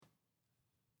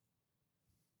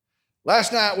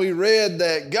Last night we read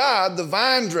that God, the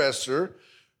vine dresser,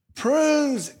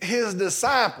 prunes his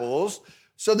disciples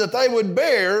so that they would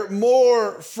bear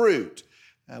more fruit.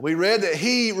 We read that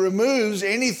he removes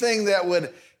anything that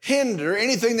would hinder,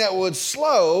 anything that would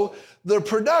slow the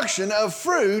production of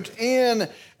fruit in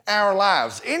our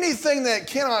lives. Anything that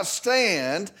cannot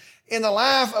stand in the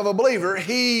life of a believer,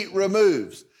 he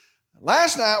removes.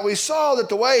 Last night we saw that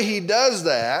the way he does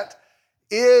that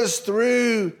is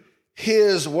through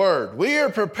his word. We are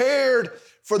prepared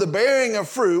for the bearing of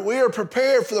fruit. We are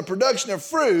prepared for the production of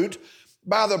fruit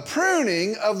by the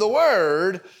pruning of the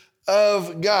word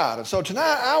of God. And so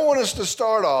tonight I want us to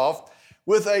start off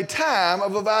with a time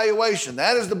of evaluation.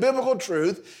 That is the biblical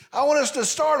truth. I want us to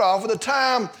start off with a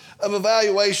time of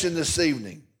evaluation this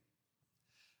evening.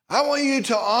 I want you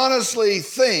to honestly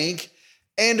think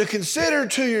and to consider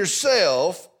to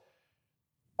yourself,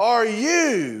 are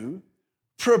you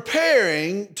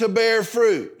preparing to bear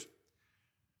fruit?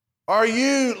 Are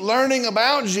you learning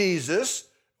about Jesus,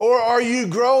 or are you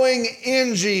growing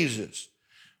in Jesus?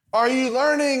 Are you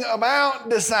learning about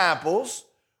disciples,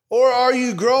 or are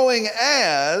you growing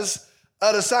as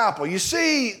a disciple? You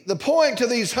see, the point to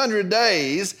these 100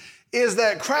 days is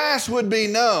that Christ would be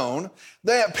known,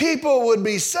 that people would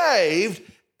be saved,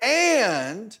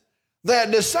 and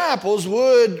that disciples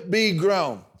would be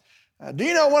grown. Do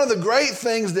you know one of the great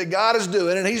things that God is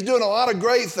doing, and he's doing a lot of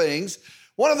great things,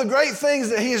 one of the great things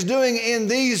that he is doing in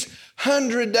these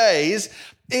 100 days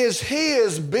is he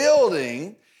is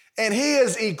building and he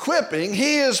is equipping,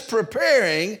 he is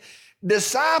preparing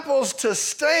disciples to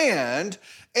stand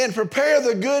and prepare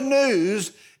the good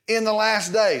news in the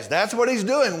last days. That's what he's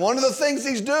doing. One of the things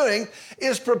he's doing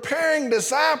is preparing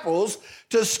disciples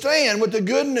to stand with the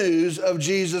good news of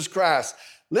Jesus Christ.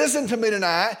 Listen to me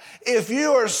tonight. If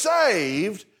you are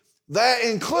saved, that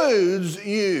includes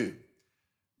you.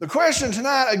 The question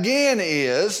tonight again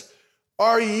is,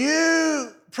 are you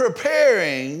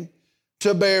preparing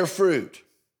to bear fruit?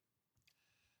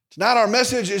 Tonight our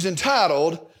message is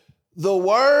entitled, The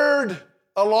Word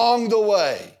Along the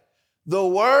Way. The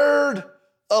Word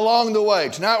Along the Way.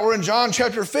 Tonight we're in John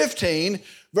chapter 15,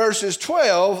 verses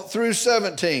 12 through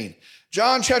 17.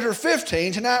 John chapter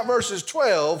 15, tonight verses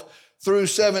 12 through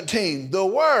 17. The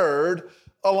Word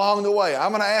along the way. I'm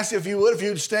going to ask you if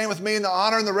you'd stand with me in the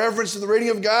honor and the reverence of the reading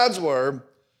of God's Word.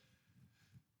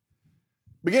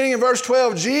 Beginning in verse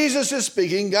 12, Jesus is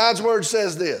speaking. God's Word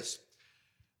says this,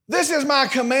 "This is my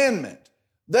commandment,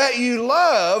 that you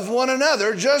love one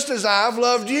another just as I've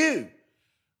loved you.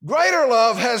 Greater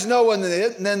love has no one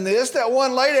than this, that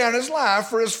one lay down his life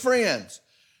for his friends.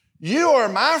 You are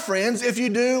my friends if you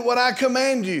do what I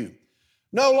command you.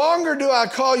 No longer do I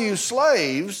call you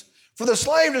slaves, for the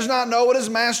slave does not know what his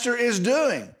master is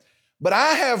doing. But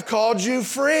I have called you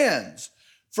friends.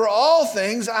 For all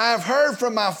things I have heard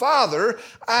from my Father,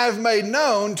 I have made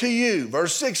known to you."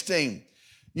 Verse 16,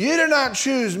 "You did not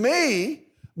choose me,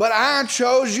 but I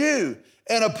chose you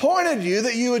and appointed you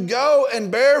that you would go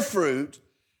and bear fruit,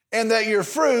 and that your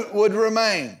fruit would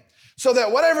remain, so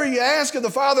that whatever you ask of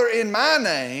the Father in my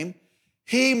name,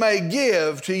 he may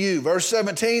give to you." Verse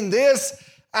 17, "This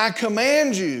I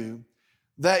command you,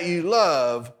 that you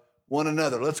love one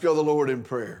another." Let's go to the Lord in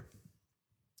prayer.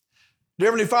 Dear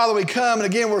Heavenly Father, we come, and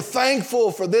again, we're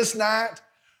thankful for this night.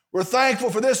 We're thankful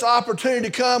for this opportunity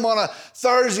to come on a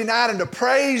Thursday night and to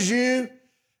praise you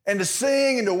and to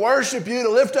sing and to worship you, to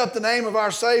lift up the name of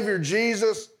our Savior,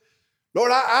 Jesus.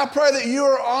 Lord, I pray that you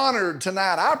are honored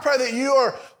tonight. I pray that you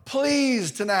are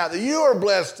pleased tonight, that you are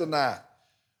blessed tonight.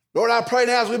 Lord, I pray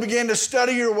now as we begin to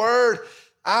study your word,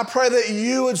 I pray that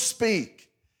you would speak.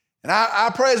 And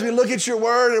I pray as we look at your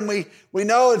word and we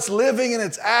know it's living and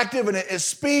it's active and it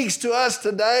speaks to us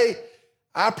today,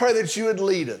 I pray that you would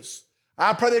lead us.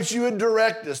 I pray that you would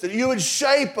direct us, that you would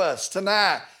shape us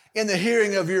tonight in the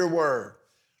hearing of your word.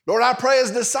 Lord, I pray as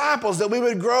disciples that we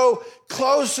would grow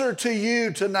closer to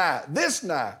you tonight, this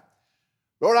night.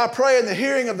 Lord, I pray in the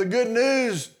hearing of the good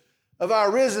news of our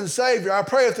risen Savior, I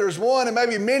pray if there's one and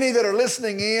maybe many that are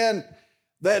listening in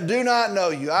that do not know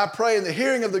you, I pray in the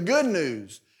hearing of the good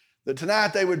news that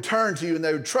tonight they would turn to you and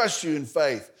they would trust you in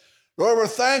faith. Lord, we're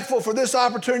thankful for this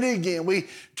opportunity again. We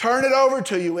turn it over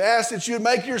to you. We ask that you would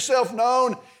make yourself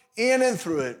known in and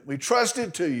through it. We trust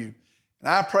it to you. And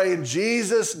I pray in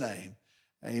Jesus' name,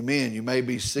 amen. You may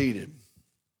be seated.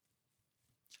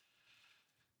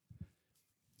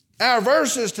 Our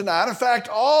verses tonight, in fact,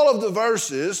 all of the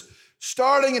verses,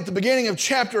 starting at the beginning of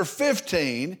chapter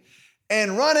 15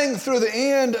 and running through the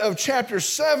end of chapter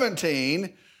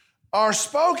 17, are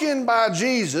spoken by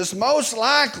Jesus, most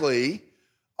likely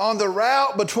on the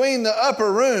route between the upper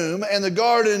room and the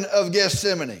Garden of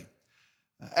Gethsemane.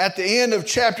 At the end of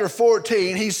chapter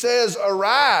 14, he says,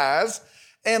 "Arise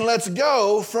and let's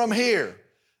go from here."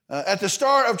 At the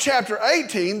start of chapter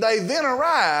 18, they then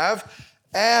arrive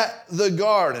at the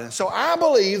garden. So I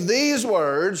believe these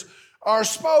words are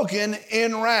spoken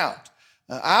en route.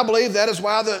 I believe that is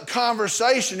why the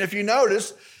conversation, if you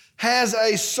notice, has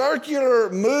a circular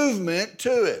movement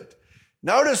to it.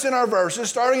 Notice in our verses,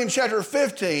 starting in chapter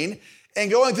 15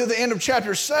 and going through the end of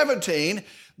chapter 17,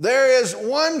 there is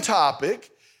one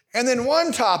topic, and then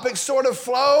one topic sort of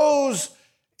flows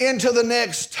into the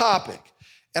next topic.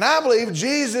 And I believe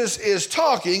Jesus is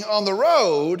talking on the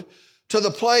road to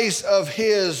the place of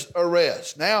his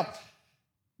arrest. Now,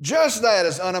 just that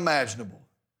is unimaginable.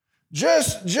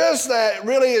 Just that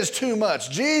really is too much.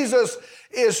 Jesus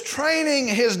is training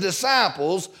his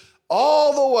disciples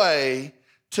all the way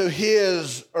to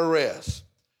his arrest.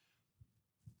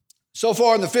 So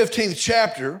far in the 15th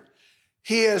chapter,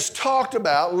 he has talked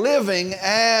about living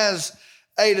as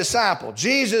a disciple.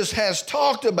 Jesus has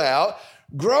talked about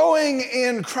growing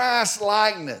in Christ's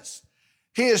likeness.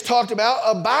 He has talked about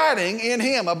abiding in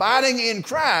him, abiding in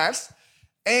Christ,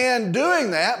 and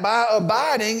doing that by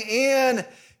abiding in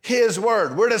his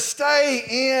word. We're to stay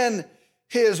in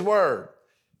his word.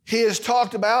 He has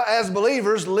talked about, as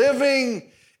believers,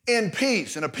 living in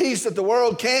peace, and a peace that the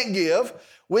world can't give.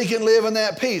 We can live in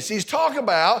that peace. He's talked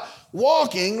about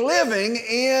walking, living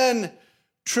in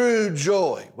true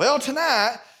joy. Well,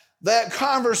 tonight, that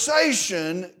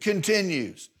conversation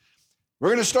continues. We're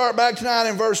going to start back tonight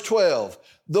in verse 12.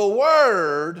 The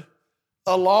word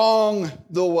along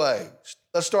the way.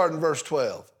 Let's start in verse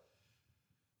 12.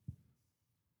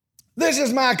 This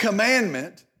is my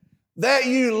commandment, that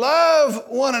you love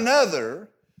one another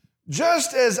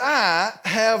just as I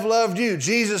have loved you.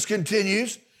 Jesus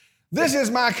continues, this is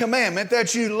my commandment,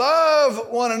 that you love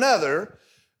one another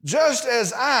just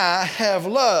as I have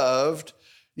loved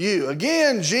you.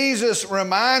 Again, Jesus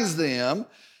reminds them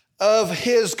of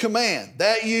his command,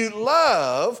 that you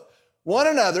love one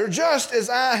another just as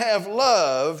I have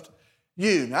loved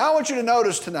you. Now, I want you to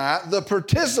notice tonight the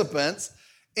participants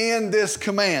in this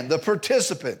command, the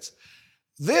participants.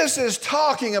 This is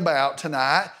talking about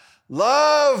tonight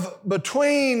love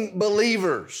between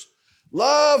believers,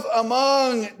 love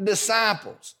among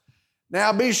disciples.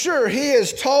 Now, be sure he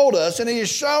has told us and he has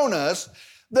shown us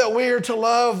that we are to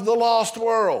love the lost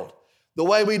world. The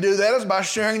way we do that is by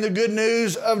sharing the good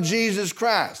news of Jesus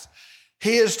Christ.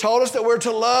 He has told us that we're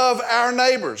to love our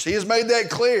neighbors. He has made that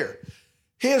clear.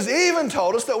 He has even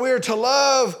told us that we are to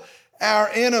love our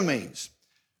enemies.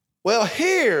 Well,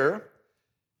 here,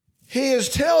 he is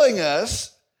telling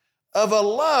us of a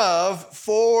love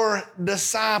for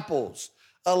disciples,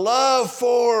 a love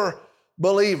for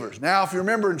believers. Now, if you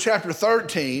remember in chapter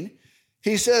 13,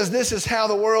 he says this is how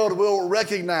the world will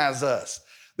recognize us.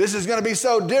 This is going to be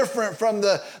so different from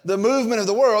the movement of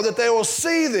the world that they will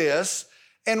see this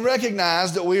and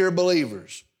recognize that we are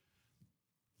believers.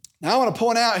 Now, I want to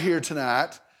point out here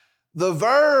tonight, the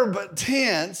verb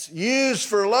tense used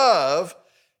for love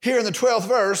here in the 12th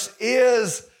verse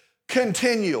is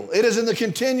continual. It is in the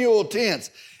continual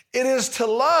tense. It is to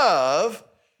love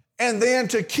and then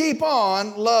to keep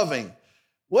on loving.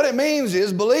 What it means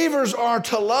is believers are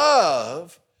to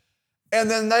love and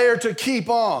then they are to keep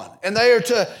on. And they are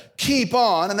to keep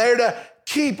on and they are to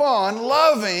keep on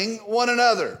loving one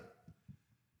another.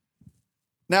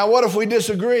 Now, what if we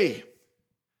disagree?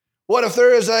 What if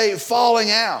there is a falling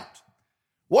out?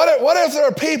 What if there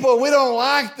are people and we don't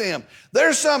like them?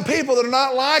 There's some people that are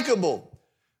not likable.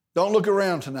 Don't look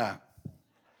around tonight.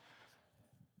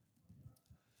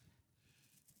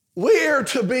 We are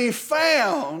to be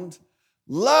found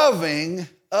loving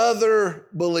other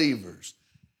believers.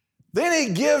 Then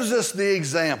he gives us the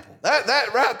example.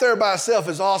 That right there by itself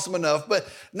is awesome enough, but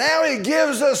now he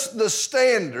gives us the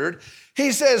standard.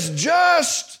 He says,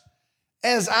 just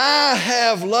as I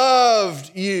have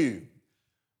loved you.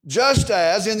 Just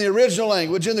as, in the original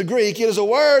language, in the Greek, it is a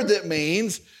word that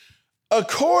means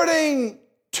according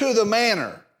to the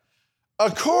manner.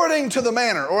 According to the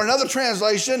manner, or another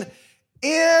translation,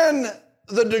 in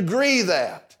the degree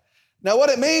that. Now, what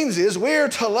it means is we're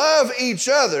to love each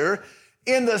other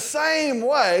in the same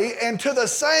way and to the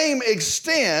same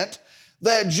extent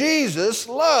that Jesus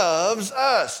loves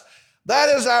us. That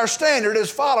is our standard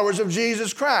as followers of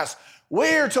Jesus Christ.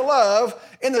 We're to love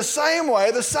in the same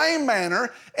way, the same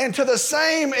manner, and to the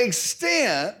same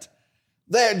extent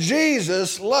that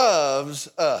Jesus loves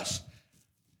us.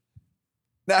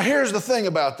 Now, here's the thing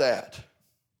about that.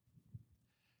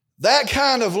 That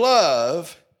kind of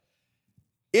love,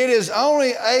 it is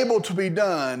only able to be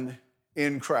done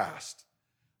in Christ.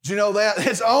 Do you know that?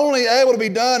 It's only able to be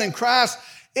done in Christ,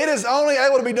 It is only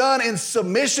able to be done in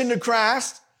submission to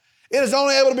Christ. It is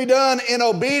only able to be done in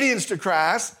obedience to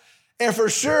Christ. And for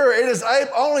sure, it is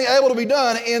only able to be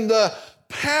done in the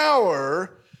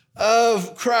power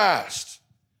of Christ.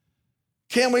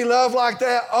 Can we love like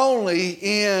that? Only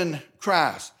in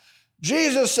Christ.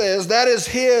 Jesus says that is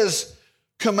his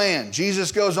command.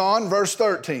 Jesus goes on, verse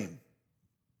 13.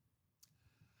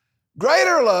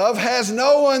 Greater love has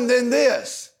no one than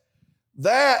this,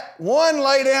 that one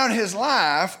lay down his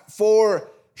life for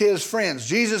his friends.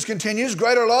 Jesus continues,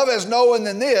 greater love has no one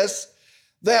than this,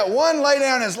 that one lay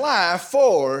down his life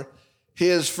for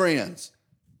his friends.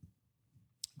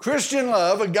 Christian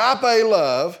love, agape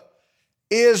love,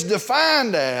 is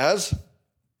defined as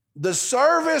the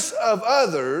service of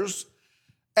others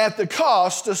at the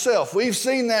cost of self. We've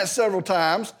seen that several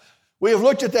times. We have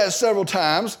looked at that several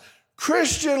times.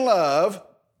 Christian love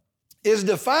is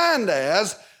defined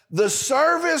as the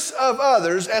service of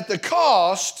others at the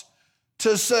cost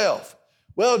to self.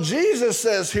 Well, Jesus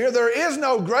says here there is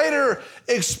no greater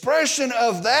expression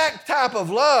of that type of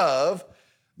love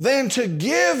than to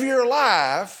give your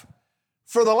life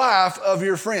for the life of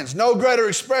your friends. No greater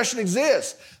expression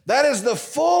exists. That is the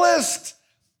fullest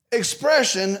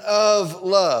expression of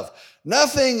love.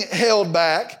 Nothing held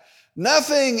back,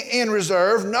 nothing in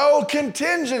reserve, no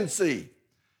contingency.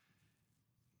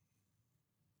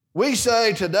 We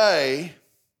say today,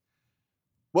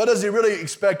 what does he really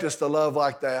expect us to love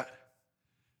like that?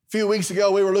 A few weeks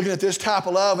ago, we were looking at this type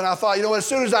of love, and I thought, as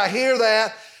soon as I hear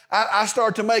that, I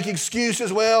start to make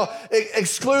excuses,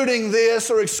 excluding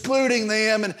this or excluding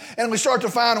them, and we start to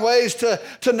find ways to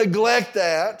neglect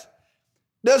that.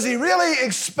 Does he really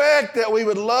expect that we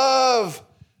would love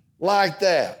like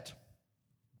that?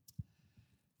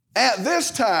 At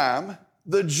this time,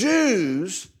 the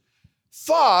Jews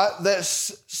thought that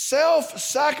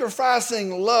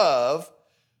self-sacrificing love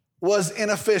was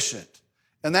inefficient.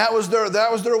 And that was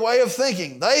their way of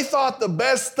thinking. They thought the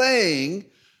best thing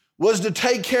was to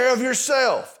take care of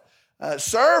yourself.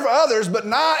 Serve others, but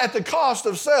not at the cost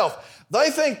of self.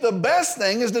 They think the best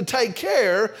thing is to take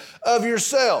care of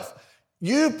yourself.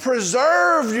 You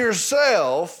preserve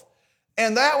yourself,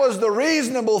 and that was the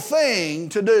reasonable thing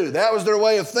to do. That was their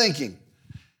way of thinking.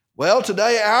 Well,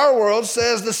 today our world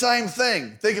says the same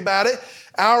thing. Think about it.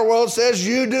 Our world says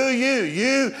you do you.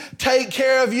 You take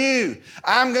care of you.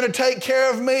 I'm going to take care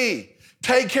of me.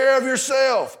 Take care of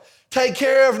yourself. Take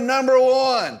care of number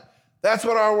one. That's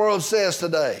what our world says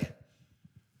today.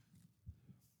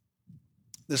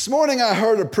 This morning I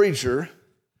heard a preacher.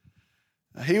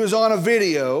 He was on a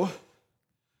video.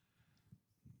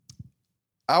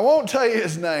 I won't tell you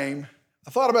his name. I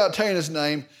thought about telling his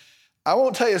name. I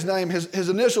won't tell you his name. His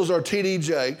initials are T.D.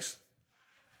 Jakes.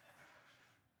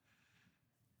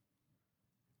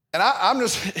 And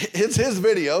it's his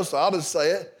video, so I'll just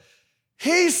say it.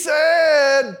 He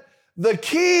said, the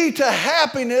key to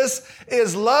happiness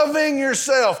is loving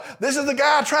yourself. This is the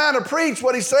guy trying to preach.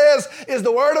 What he says is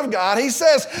the Word of God. He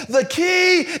says the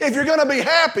key, if you're going to be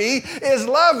happy, is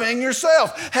loving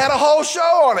yourself. Had a whole show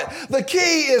on it. The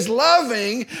key is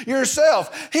loving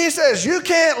yourself. He says you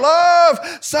can't love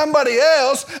somebody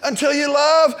else until you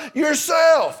love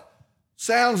yourself.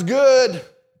 Sounds good.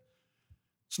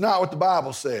 It's not what the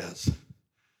Bible says.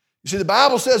 You see, the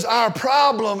Bible says our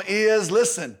problem is,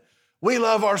 listen, we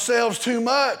love ourselves too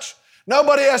much.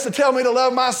 Nobody has to tell me to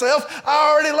love myself.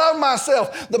 I already love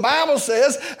myself. The Bible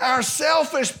says our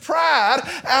selfish pride,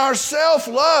 our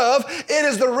self-love, it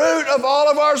is the root of all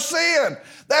of our sin.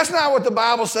 That's not what the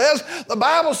Bible says. The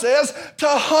Bible says to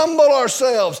humble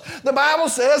ourselves. The Bible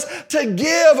says to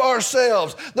give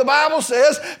ourselves. The Bible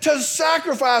says to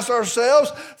sacrifice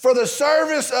ourselves for the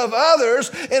service of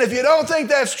others. And if you don't think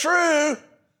that's true,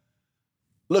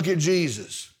 look at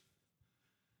Jesus.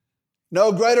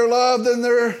 No greater love than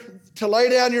to lay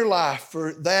down your life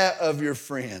for that of your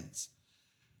friends.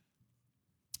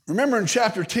 Remember in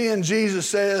chapter 10, Jesus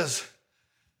says,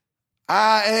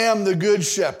 I am the good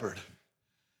shepherd.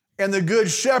 And the good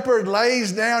shepherd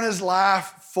lays down his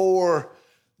life for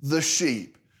the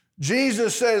sheep.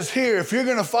 Jesus says here, if you're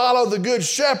going to follow the good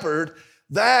shepherd,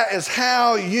 that is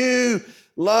how you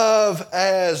love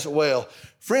as well.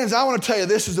 Friends, I want to tell you,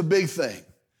 this is a big thing.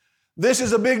 This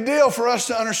is a big deal for us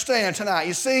to understand tonight.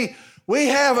 You see, we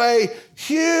have a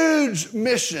huge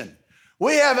mission.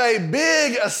 We have a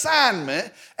big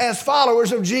assignment as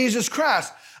followers of Jesus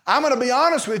Christ. I'm going to be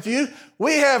honest with you.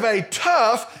 We have a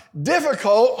tough,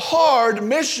 difficult, hard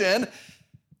mission,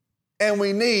 and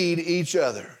we need each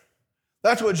other.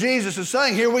 That's what Jesus is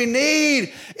saying here. We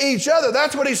need each other.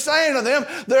 That's what he's saying to them.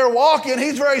 They're walking.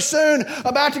 He's very soon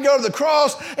about to go to the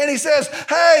cross, and he says,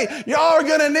 hey, y'all are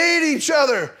going to need each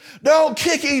other. Don't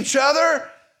kick each other.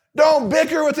 Don't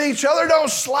bicker with each other. Don't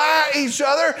slight each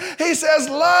other. He says,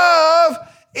 love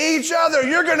each other.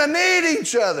 You're going to need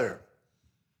each other.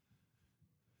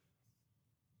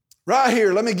 Right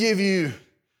here, let me give you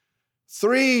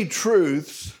 3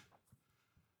 truths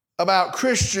about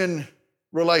Christian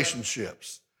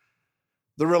relationships,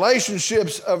 the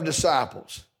relationships of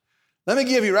disciples. Let me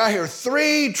give you right here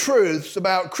 3 truths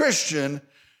about Christian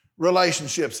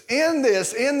relationships. In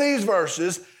these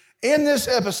verses, in this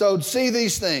episode, see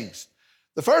these things.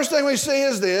 The first thing we see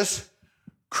is this: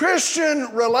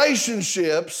 Christian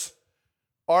relationships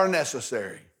are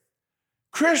necessary.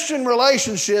 Christian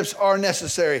relationships are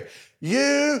necessary.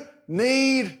 You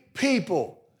need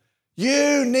people.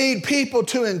 You need people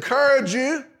to encourage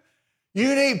you.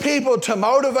 You need people to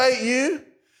motivate you.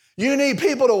 You need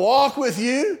people to walk with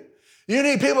you. You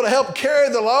need people to help carry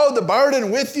the load, the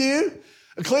burden with you.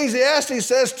 Ecclesiastes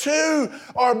says 2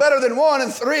 are better than 1,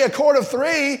 and 3, a cord of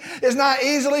 3 is not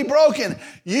easily broken.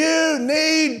 You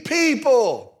need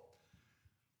people.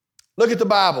 Look at the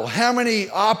Bible. How many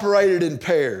operated in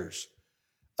pairs?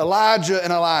 Elijah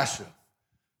and Elisha,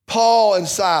 Paul and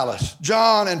Silas,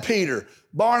 John and Peter,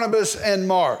 Barnabas and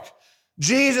Mark.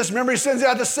 Jesus, remember, he sends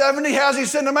out the 70. How's he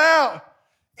send them out?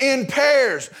 In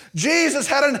pairs. Jesus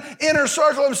had an inner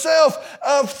circle himself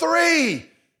of 3.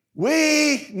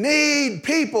 We need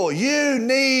people. You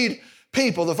need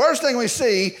people. The first thing we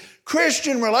see,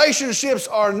 Christian relationships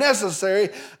are necessary.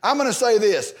 I'm going to say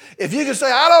this. If you can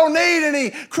say, I don't need any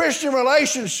Christian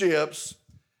relationships,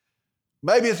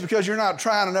 maybe it's because you're not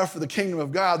trying enough for the kingdom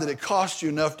of God that it costs you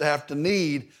enough to have to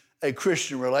need a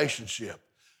Christian relationship.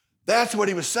 That's what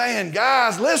he was saying.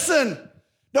 Guys, listen,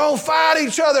 don't fight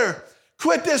each other.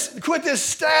 Quit this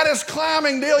status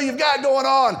climbing deal you've got going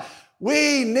on.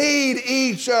 We need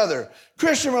each other.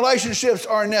 Christian relationships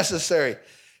are necessary.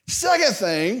 Second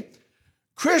thing,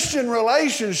 Christian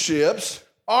relationships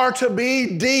are to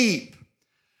be deep.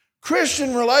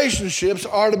 Christian relationships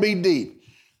are to be deep.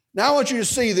 Now I want you to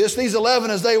see this. These 11,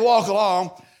 as they walk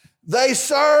along, they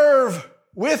serve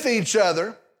with each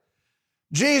other.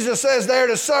 Jesus says they're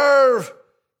to serve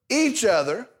each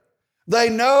other. They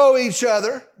know each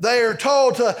other. They are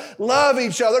told to love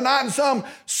each other, not in some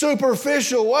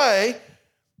superficial way.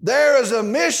 There is a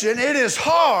mission. It is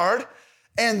hard,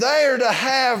 and they are to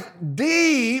have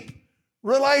deep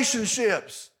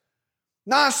relationships.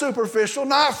 Not superficial,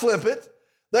 not flippant.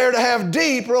 They are to have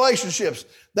deep relationships.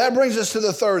 That brings us to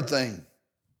the third thing.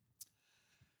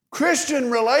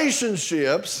 Christian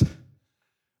relationships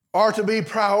are to be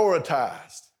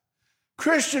prioritized.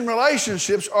 Christian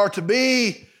relationships are to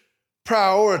be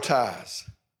prioritized.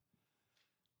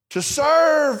 To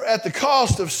serve at the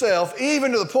cost of self,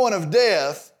 even to the point of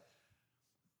death,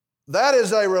 that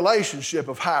is a relationship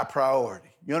of high priority.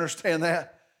 You understand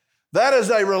that? That is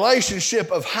a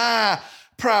relationship of high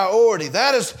priority.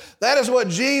 That is what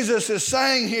Jesus is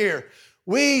saying here.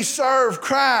 We serve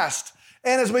Christ.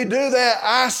 And as we do that,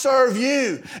 I serve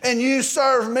you and you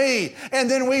serve me. And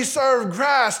then we serve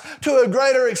Christ to a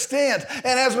greater extent.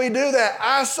 And as we do that,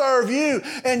 I serve you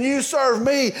and you serve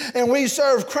me and we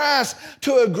serve Christ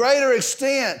to a greater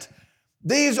extent.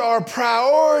 These are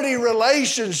priority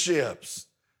relationships.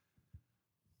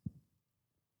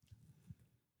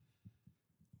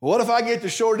 What if I get the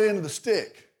short end of the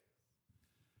stick?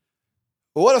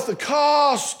 What if the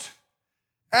cost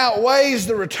outweighs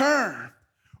the return?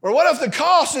 Or what if the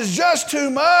cost is just too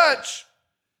much?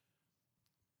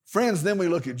 Friends, then we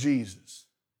look at Jesus.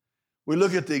 We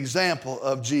look at the example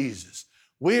of Jesus.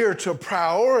 We are to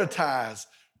prioritize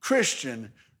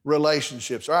Christian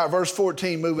relationships. All right, verse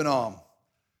 14, moving on.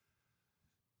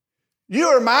 You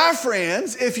are my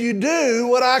friends if you do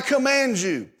what I command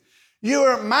you. You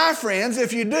are my friends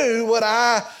if you do what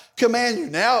I command you.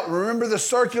 Now, remember the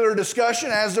circular discussion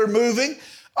as they're moving?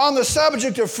 On the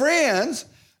subject of friends,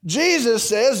 Jesus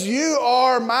says, you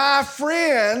are my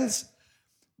friends.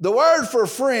 The word for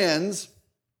friends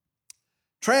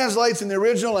translates in the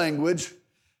original language,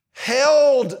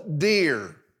 held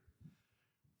dear,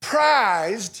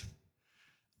 prized,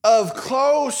 of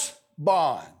close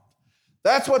bond.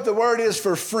 That's what the word is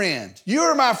for friend. You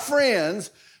are my friends.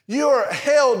 You are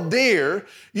held dear.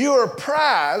 You are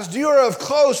prized. You are of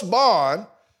close bond.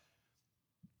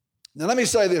 Now let me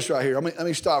say this right here. Let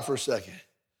me stop for a second.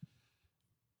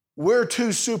 We're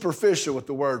too superficial with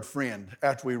the word friend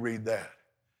after we read that.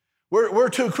 We're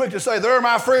too quick to say, they're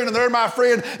my friend and they're my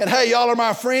friend, and hey, y'all are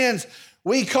my friends.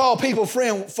 We call people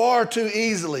friend far too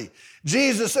easily.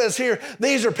 Jesus says here,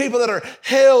 these are people that are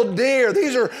held dear.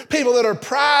 These are people that are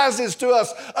prizes to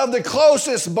us of the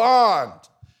closest bond.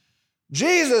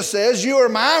 Jesus says, you are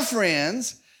my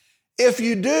friends if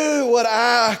you do what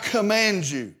I command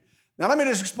you. Now let me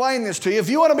just explain this to you. If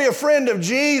you want to be a friend of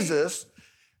Jesus,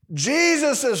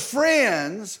 Jesus'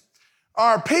 friends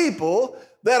are people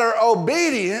that are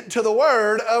obedient to the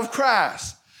word of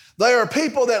Christ. They are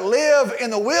people that live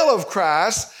in the will of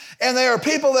Christ, and they are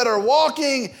people that are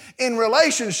walking in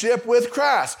relationship with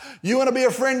Christ. You want to be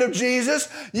a friend of Jesus?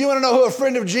 You want to know who a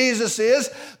friend of Jesus is?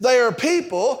 They are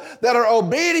people that are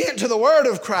obedient to the word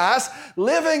of Christ,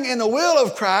 living in the will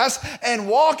of Christ, and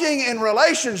walking in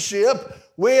relationship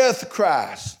with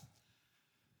Christ.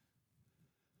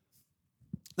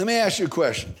 Let me ask you a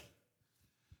question.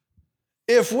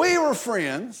 If we were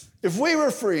friends,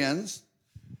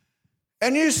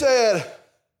 and you said,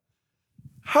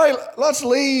 hey, let's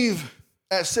leave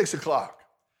at 6 o'clock.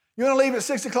 You want to leave at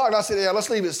 6 o'clock? And I said, yeah, let's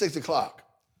leave at 6 o'clock.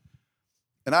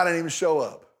 And I didn't even show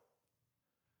up.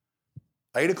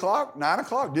 8 o'clock, 9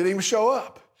 o'clock, didn't even show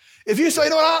up. If you say,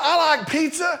 you know what, I like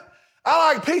pizza.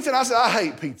 And I said, I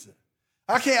hate pizza.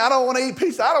 I don't want to eat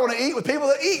pizza. I don't want to eat with people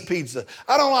that eat pizza.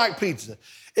 I don't like pizza.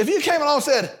 If you came along and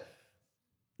said,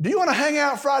 do you want to hang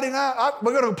out Friday night?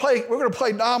 We're going to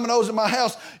play dominoes in my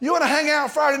house. You want to hang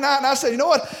out Friday night? And I said, you know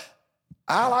what?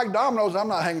 I like dominoes. I'm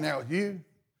not hanging out with you.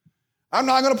 I'm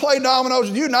not going to play dominoes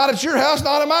with you, not at your house,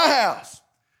 not at my house.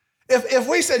 If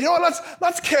we said, you know what,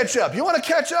 let's catch up. You want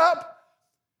to catch up?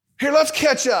 Here, let's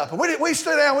catch up. And we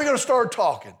sit down, we're going to start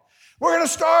talking. We're going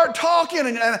to start talking.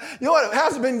 And you know what,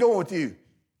 how's it been going with you?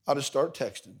 I'll just start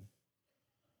texting.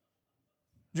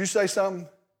 Did you say something?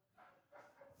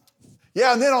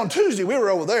 Yeah, and then on Tuesday, we were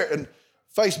over there, and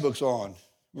Facebook's on.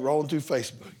 We're rolling through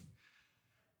Facebook.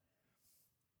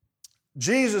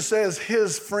 Jesus says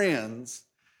his friends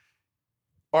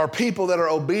are people that are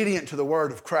obedient to the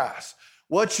word of Christ.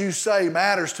 What you say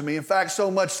matters to me. In fact,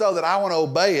 so much so that I want to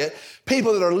obey it.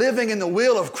 People that are living in the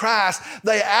will of Christ,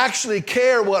 they actually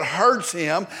care what hurts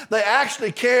him. They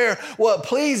actually care what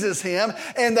pleases him.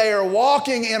 And they are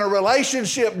walking in a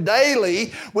relationship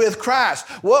daily with Christ.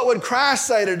 What would Christ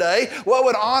say today? What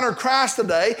would honor Christ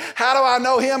today? How do I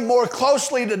know him more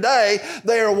closely today?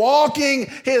 They are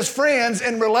walking his friends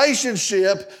in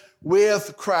relationship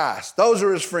with Christ. Those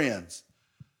are his friends.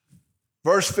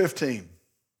 Verse 15.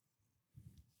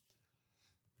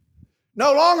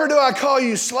 No longer do I call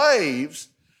you slaves,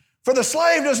 for the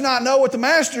slave does not know what the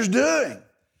master's doing.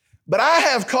 But I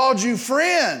have called you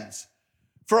friends,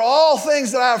 for all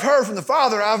things that I've heard from the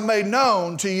Father I've made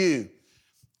known to you.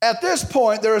 At this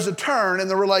point, there is a turn in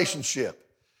the relationship.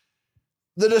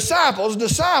 The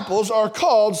disciples are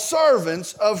called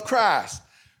servants of Christ.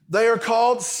 They are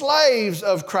called slaves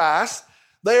of Christ.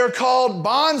 They are called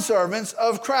bondservants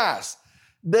of Christ.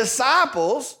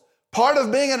 Disciples, part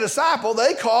of being a disciple,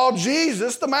 they call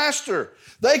Jesus the Master.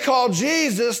 They call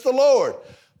Jesus the Lord.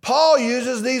 Paul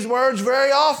uses these words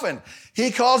very often.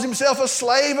 He calls himself a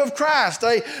slave of Christ,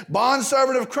 a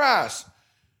bondservant of Christ.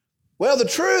 Well, the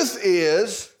truth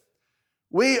is,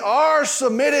 we are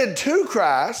submitted to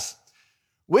Christ.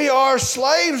 We are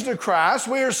slaves to Christ.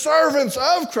 We are servants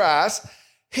of Christ.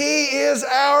 He is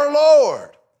our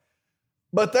Lord.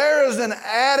 But there is an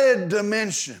added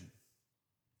dimension.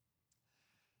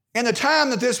 In the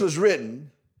time that this was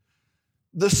written,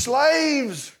 the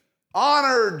slaves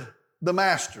honored the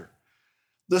master.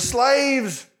 The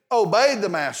slaves obeyed the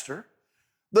master.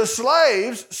 The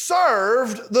slaves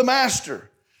served the master.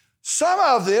 Some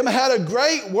of them had a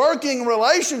great working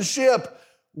relationship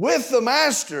with the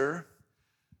master,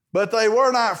 but they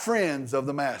were not friends of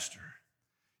the master.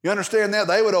 You understand that?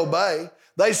 They would obey.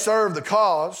 They served the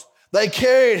cause. They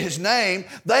carried his name.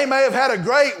 They may have had a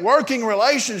great working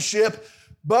relationship,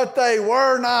 but they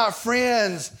were not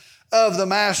friends of the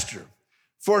master.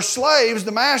 For slaves,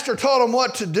 the master told them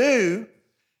what to do.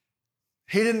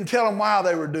 He didn't tell them why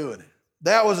they were doing it.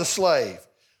 That was a slave.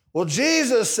 Well,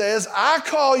 Jesus says, I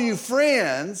call you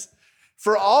friends,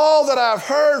 for all that I've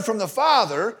heard from the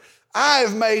Father, I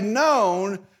have made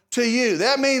known to you.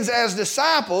 That means as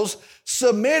disciples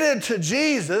submitted to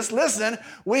Jesus, listen,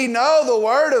 we know the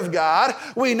Word of God,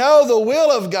 we know the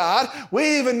will of God,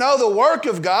 we even know the work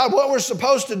of God, what we're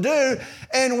supposed to do,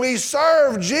 and we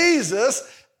serve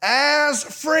Jesus as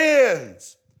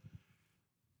friends.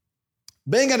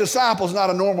 Being a disciple is not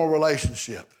a normal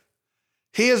relationship.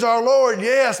 He is our Lord,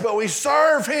 yes, but we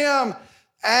serve him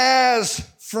as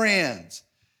friends.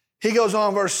 He goes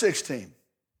on, verse 16.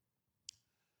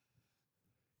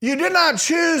 You did not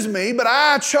choose me, but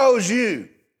I chose you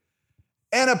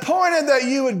and appointed that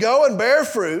you would go and bear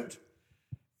fruit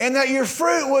and that your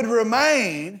fruit would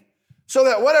remain so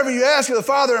that whatever you ask of the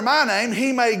Father in my name,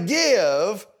 he may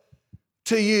give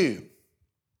to you.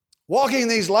 Walking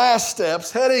these last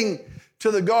steps, heading to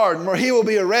the garden where he will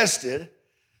be arrested,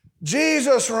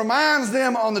 Jesus reminds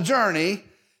them on the journey,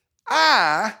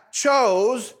 I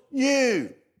chose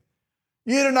you.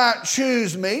 You did not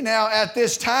choose me. Now, at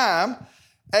this time,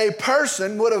 a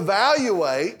person would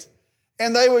evaluate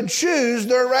and they would choose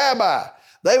their rabbi.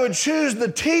 They would choose the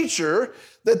teacher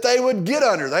that they would get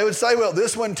under. They would say, well,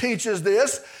 this one teaches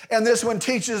this, and this one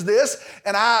teaches this,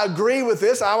 and I agree with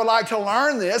this. I would like to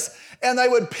learn this. And they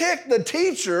would pick the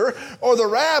teacher or the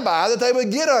rabbi that they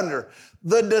would get under.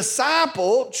 The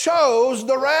disciple chose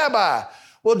the rabbi.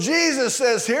 Well, Jesus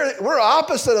says here, we're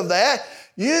opposite of that.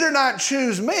 You did not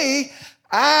choose me.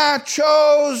 I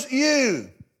chose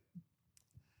you.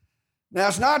 Now,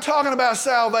 it's not talking about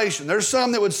salvation. There's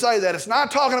some that would say that. It's not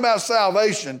talking about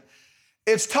salvation.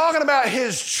 It's talking about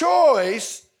his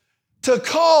choice to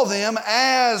call them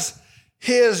as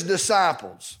his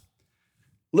disciples.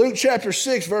 Luke chapter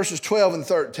 6, verses 12 and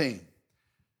 13.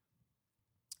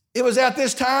 It was at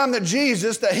this time that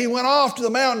he went off to the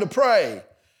mountain to pray.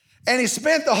 And he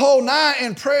spent the whole night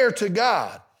in prayer to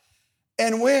God.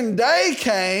 And when day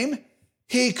came,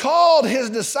 he called his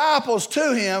disciples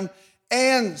to him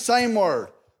and, same word,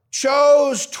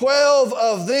 chose 12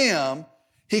 of them.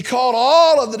 He called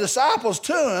all of the disciples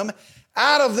to him.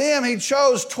 Out of them, he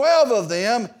chose 12 of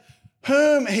them,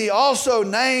 whom he also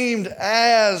named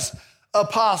as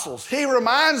apostles. He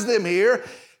reminds them here,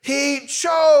 he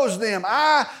chose them.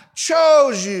 I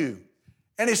chose you.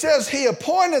 And he says he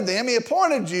appointed them. He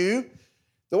appointed you.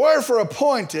 The word for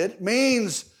appointed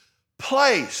means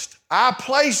placed. I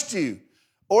placed you.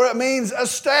 Or it means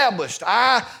established.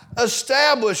 I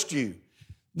established you.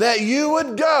 That you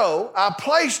would go, I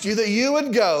placed you that you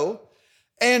would go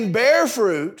and bear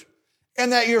fruit,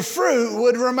 and that your fruit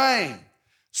would remain.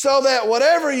 So that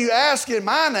whatever you ask in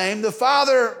my name, the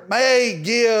Father may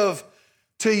give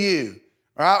to you.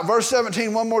 All right, verse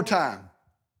 17, one more time.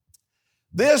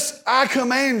 This I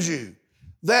command you,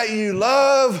 that you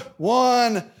love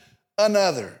one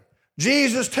another.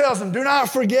 Jesus tells them, do not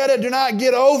forget it, do not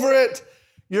get over it.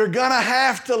 You're going to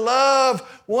have to love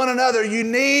one another. You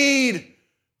need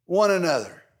one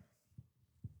another.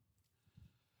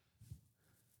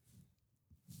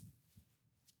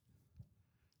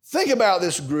 Think about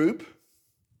this group.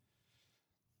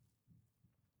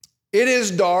 It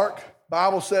is dark.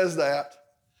 Bible says that.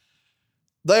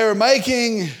 They are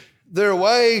making their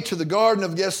way to the Garden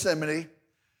of Gethsemane,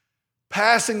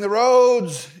 passing the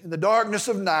roads in the darkness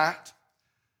of night.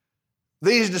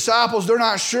 These disciples, they're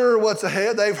not sure what's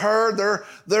ahead. They've heard,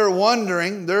 they're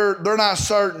wondering, they're not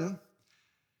certain.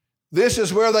 This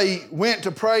is where they went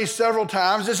to pray several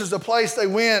times. This is the place they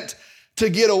went to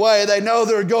get away. They know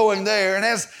they're going there. And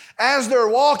as they're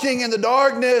walking in the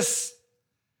darkness,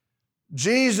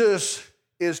 Jesus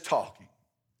is talking.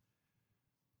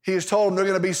 He has told them they're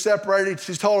going to be separated.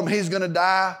 He's told them he's going to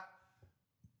die.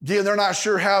 Again, they're not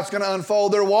sure how it's going to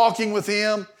unfold. They're walking with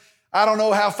him. I don't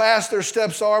know how fast their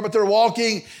steps are, but they're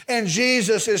walking and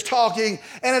Jesus is talking.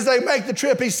 And as they make the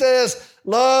trip, he says,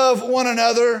 love one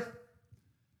another.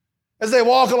 As they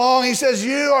walk along, he says,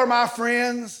 you are my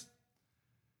friends.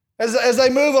 As they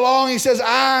move along, he says,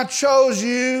 I chose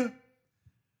you.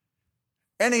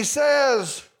 And he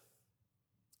says,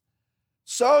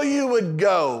 so you would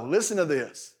go, listen to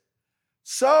this,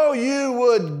 so you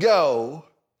would go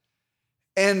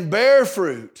and bear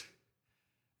fruit,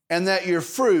 and that your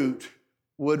fruit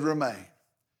would remain.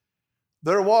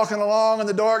 They're walking along in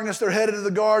the darkness. They're headed to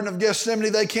the Garden of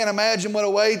Gethsemane. They can't imagine what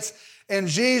awaits. And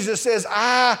Jesus says,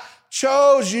 I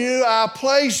chose you, I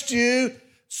placed you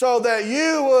so that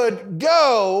you would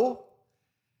go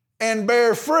and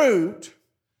bear fruit,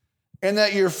 and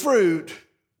that your fruit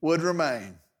would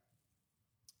remain.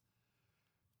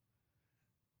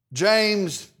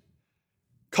 James,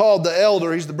 called the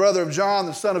elder, he's the brother of John,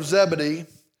 the son of Zebedee.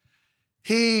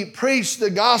 He preached the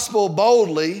gospel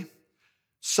boldly,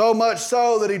 so much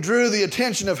so that he drew the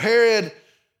attention of Herod,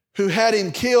 who had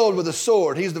him killed with a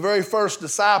sword. He's the very first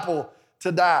disciple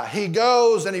to die. He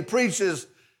goes and he preaches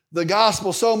the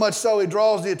gospel so much so he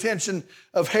draws the attention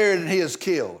of Herod and he is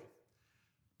killed.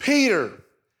 Peter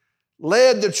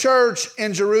led the church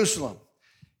in Jerusalem.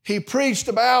 He preached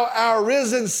about our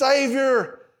risen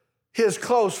Savior, his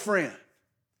close friend.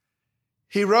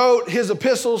 He wrote his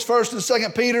epistles, 1st and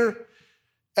 2nd Peter,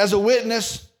 as a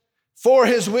witness. For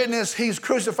his witness, he's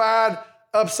crucified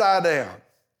upside down.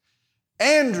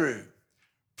 Andrew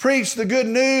preached the good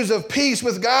news of peace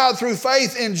with God through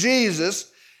faith in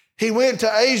Jesus. He went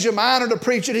to Asia Minor to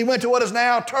preach it. He went to what is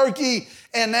now Turkey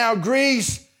and now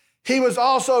Greece. he was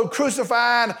also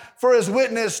crucified for his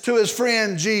witness to his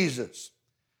friend Jesus.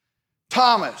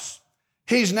 Thomas,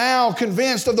 he's now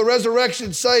convinced of the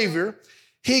resurrected Savior.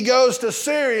 He goes to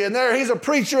Syria, and there he's a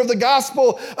preacher of the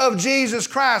gospel of Jesus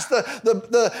Christ.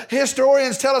 The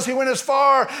historians tell us he went as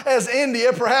far as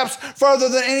India, perhaps further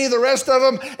than any of the rest of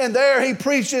them, and there he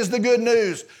preaches the good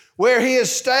news, where he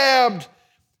is stabbed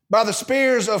by the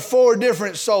spears of 4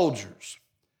 different soldiers.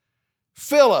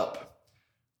 Philip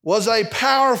was a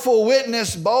powerful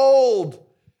witness, bold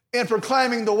in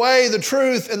proclaiming the way, the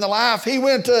truth, and the life. He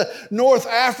went to North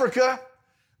Africa.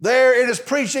 There in his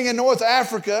preaching in North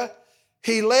Africa,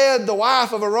 he led the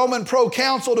wife of a Roman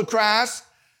proconsul to Christ.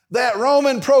 That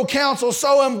Roman proconsul,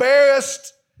 so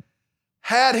embarrassed,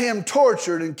 had him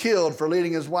tortured and killed for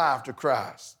leading his wife to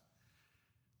Christ.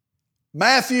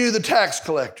 Matthew, the tax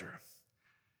collector,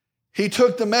 he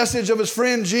took the message of his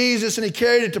friend Jesus and he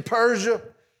carried it to Persia.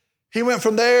 He went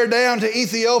from there down to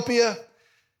Ethiopia.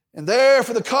 And there,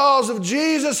 for the cause of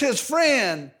Jesus, his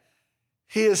friend,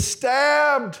 he is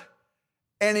stabbed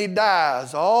and he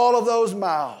dies all of those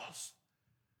miles,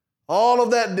 all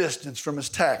of that distance from his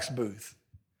tax booth.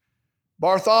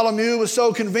 Bartholomew was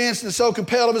so convinced and so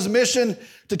compelled of his mission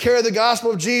to carry the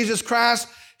gospel of Jesus Christ.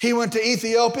 He went to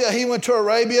Ethiopia, he went to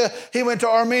Arabia, he went to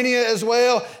Armenia as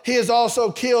well. He is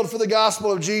also killed for the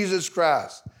gospel of Jesus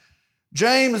Christ.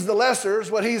 James the Lesser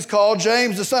is what he's called,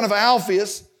 James the son of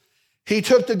Alphaeus. He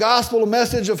took the gospel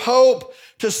message of hope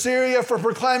to Syria. For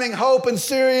proclaiming hope in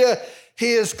Syria,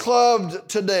 he is clubbed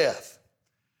to death.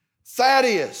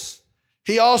 Thaddeus,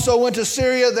 he also went to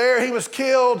Syria. There he was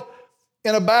killed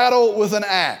in a battle with an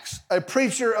axe, a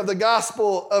preacher of the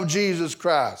gospel of Jesus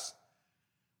Christ.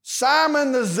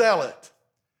 Simon the Zealot,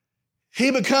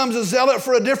 he becomes a zealot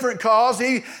for a different cause.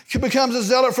 He becomes a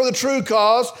zealot for the true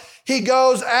cause. He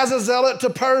goes as a zealot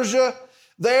to Persia.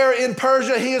 There in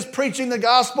Persia, he is preaching the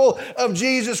gospel of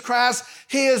Jesus Christ.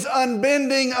 He is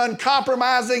unbending,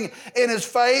 uncompromising in his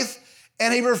faith,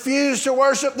 and he refused to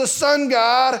worship the sun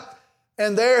god,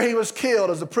 and there he was killed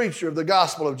as a preacher of the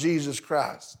gospel of Jesus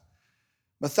Christ.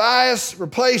 Matthias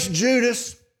replaced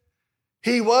Judas.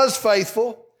 He was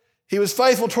faithful. He was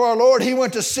faithful to our Lord. He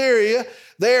went to Syria.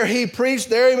 There he preached.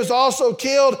 There he was also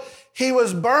killed. He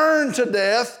was burned to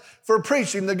death for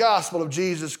preaching the gospel of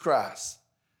Jesus Christ.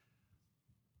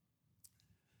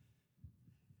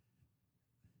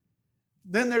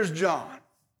 Then there's John.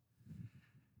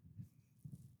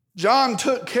 John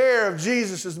took care of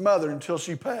Jesus' mother until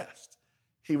she passed.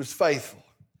 He was faithful.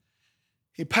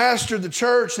 He pastored the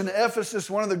church in Ephesus,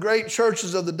 one of the great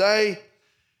churches of the day.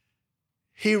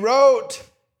 He wrote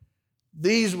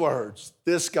these words,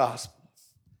 this gospel.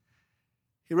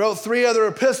 He wrote 3 other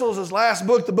epistles. His last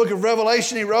book, the book of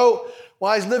Revelation, he wrote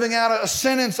while he's living out a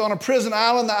sentence on a prison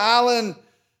island, the island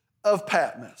of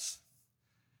Patmos.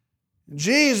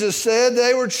 Jesus said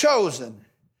they were chosen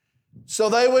so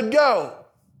they would go,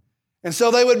 and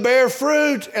so they would bear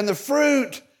fruit, and the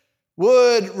fruit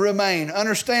would remain.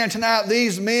 Understand tonight,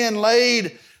 these men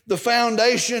laid the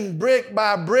foundation brick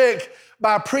by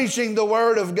preaching the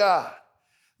word of God.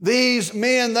 These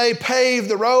men, they paved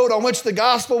the road on which the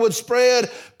gospel would spread,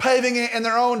 paving it in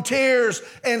their own tears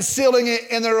and sealing it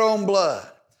in their own blood.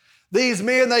 These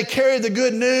men, they carried the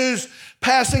good news,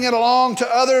 passing it along to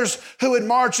others who would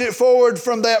march it forward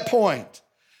from that point.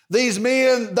 These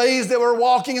men, these that were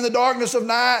walking in the darkness of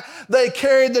night, they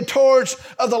carried the torch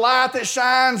of the light that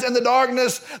shines in the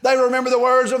darkness. They remember the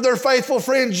words of their faithful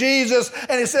friend Jesus,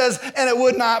 and he says, and it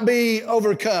would not be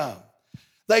overcome.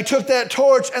 They took that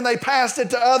torch and they passed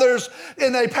it to others,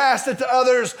 and they passed it to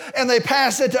others, and they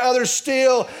passed it to others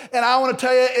still. And I want to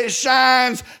tell you, it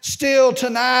shines still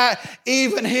tonight,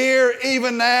 even here,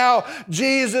 even now.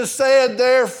 Jesus said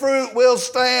their fruit will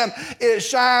stand. It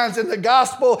shines in the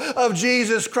gospel of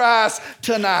Jesus Christ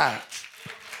tonight.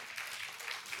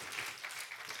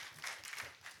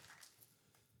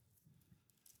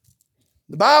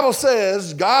 The Bible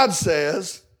says, God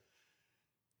says,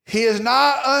 He is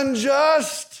not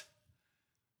unjust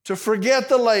to forget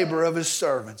the labor of His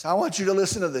servants. I want you to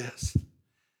listen to this.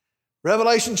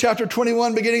 Revelation chapter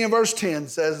 21, beginning in verse 10,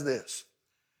 says this.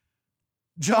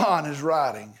 John is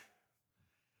writing,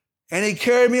 and he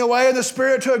carried me away in the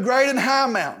Spirit to a great and high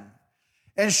mountain,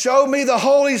 and showed me the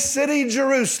holy city,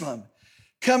 Jerusalem,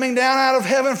 coming down out of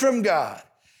heaven from God,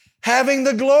 having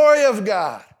the glory of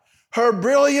God. Her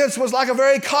brilliance was like a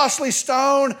very costly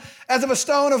stone, as of a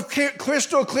stone of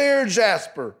crystal clear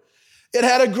jasper. It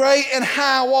had a great and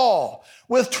high wall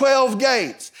with 12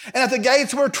 gates. And at the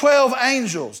gates were 12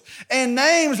 angels. And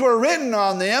names were written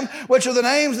on them, which are the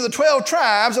names of the 12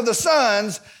 tribes of the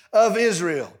sons of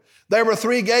Israel. There were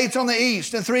 3 gates on the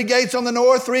east, and 3 gates on the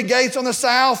north, 3 gates on the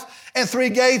south, and 3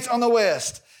 gates on the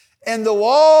west. And the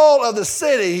wall of the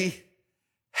city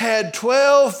had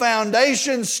 12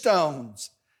 foundation stones,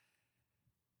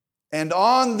 and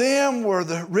on them were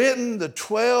written the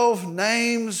 12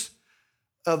 names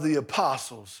of the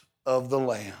apostles of the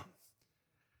Lamb.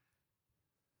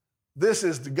 This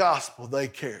is the gospel they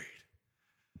carried.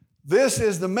 This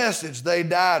is the message they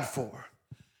died for.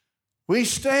 We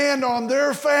stand on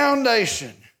their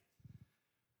foundation.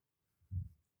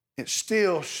 It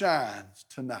still shines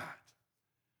tonight.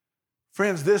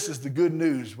 Friends, this is the good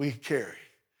news we carry.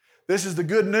 This is the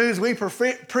good news we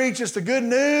preach. It's the good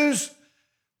news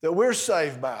that we're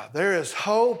saved by. There is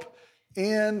hope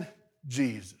in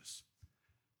Jesus.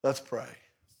 Let's pray.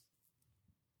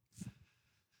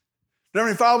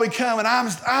 Heavenly Father, we come, and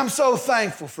I'm so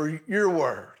thankful for your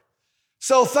word.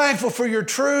 So thankful for your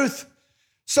truth.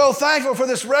 So thankful for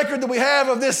this record that we have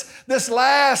of this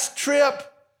last trip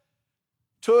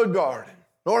to a garden.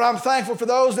 Lord, I'm thankful for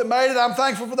those that made it. I'm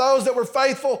thankful for those that were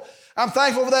faithful. I'm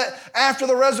thankful for that after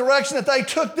the resurrection that they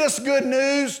took this good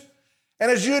news, and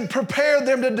as you had prepared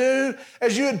them to do,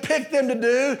 as you had picked them to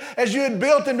do, as you had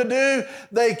built them to do,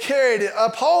 they carried it,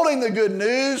 upholding the good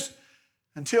news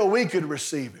until we could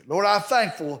receive it. Lord, I'm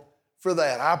thankful for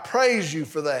that. I praise you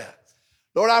for that.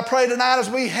 Lord, I pray tonight as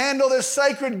we handle this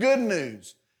sacred good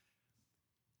news,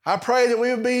 I pray that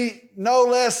we would be no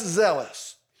less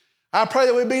zealous. I pray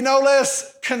that we'd be no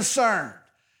less concerned.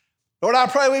 Lord, I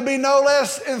pray we'd be no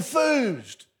less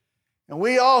enthused. And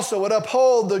we also would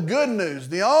uphold the good news,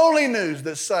 the only news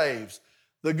that saves,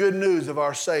 the good news of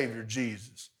our Savior,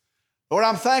 Jesus. Lord,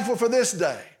 I'm thankful for this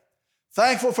day.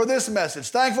 Thankful for this message.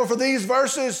 Thankful for these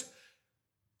verses.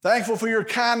 Thankful for your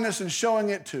kindness in showing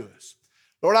it to us.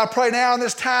 Lord, I pray now in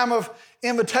this time of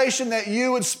invitation that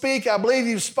you would speak. I believe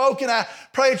you've spoken. I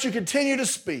pray that you continue to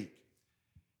speak.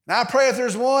 And I pray if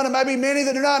there's one and maybe many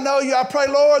that do not know you, I pray,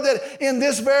 Lord, that in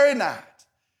this very night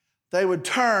they would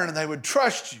turn and they would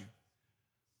trust you,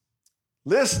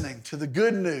 listening to the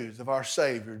good news of our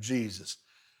Savior, Jesus.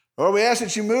 Lord, we ask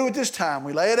that you move at this time.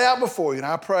 We lay it out before you, and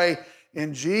I pray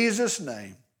in Jesus'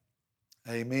 name,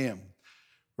 amen.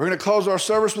 We're going to close our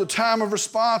service with a time of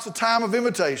response, a time of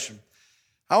invitation.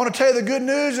 I want to tell you the good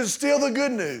news is still the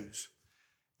good news.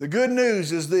 The good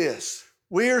news is this: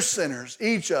 we are sinners,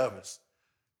 each of us.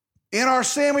 In our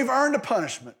sin, we've earned a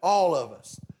punishment, all of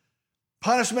us.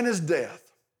 Punishment is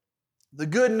death. The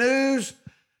good news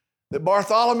that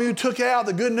Bartholomew took out,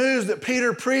 the good news that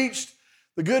Peter preached,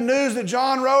 the good news that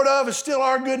John wrote of is still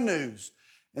our good news.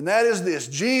 And that is this: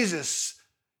 Jesus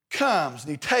comes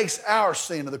and he takes our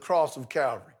sin to the cross of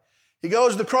Calvary. He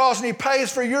goes to the cross and he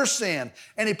pays for your sin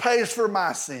and he pays for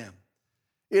my sin.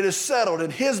 It is settled in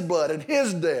his blood and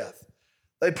his death.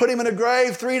 They put him in a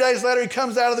grave. 3 days later, he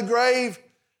comes out of the grave.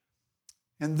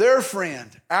 And their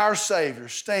friend, our Savior,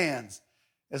 stands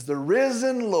as the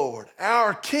risen Lord,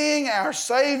 our King, our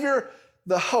Savior,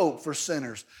 the hope for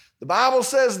sinners. The Bible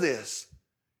says this: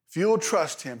 if you'll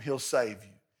trust him, he'll save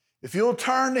you. If you'll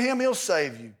turn to him, he'll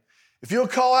save you. If you'll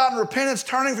call out in repentance,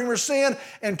 turning from your sin,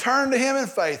 and turn to him in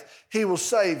faith, he will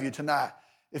save you tonight.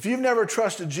 If you've never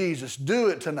trusted Jesus, do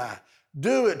it tonight.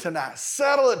 Do it tonight.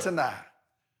 Settle it tonight.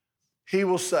 He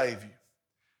will save you.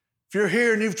 If you're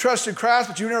here and you've trusted Christ,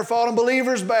 but you've never followed in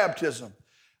believer's baptism,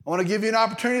 I want to give you an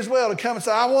opportunity as well to come and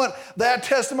say, I want that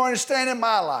testimony to stand in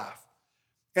my life.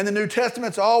 In the New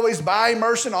Testament, it's always by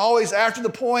immersion, always after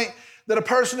the point that a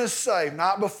person is saved,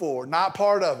 not before, not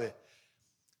part of it.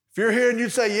 If you're here and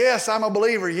you'd say, yes, I'm a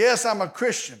believer, yes, I'm a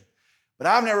Christian, but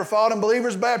I've never followed in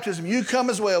believer's baptism, you come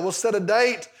as well. We'll set a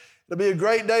date. It'll be a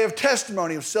great day of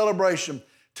testimony, of celebration,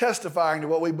 testifying to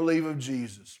what we believe of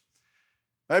Jesus.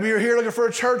 Maybe you're here looking for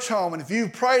a church home, and if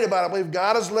you've prayed about it, I believe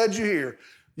God has led you here,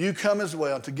 you come as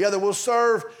well. Together we'll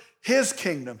serve his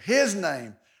kingdom, his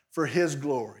name, for his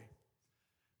glory.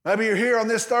 Maybe you're here on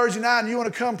this Thursday night and you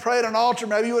want to come pray at an altar.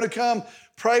 Maybe you want to come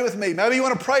pray with me. Maybe you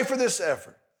want to pray for this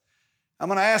effort. I'm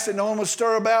going to ask that no one would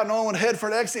stir about, no one would head for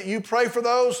an exit. You pray for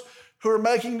those who are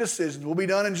making decisions. We'll be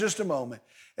done in just a moment.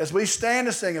 As we stand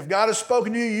to sing, if God has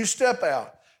spoken to you, you step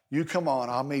out. You come on,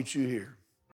 I'll meet you here.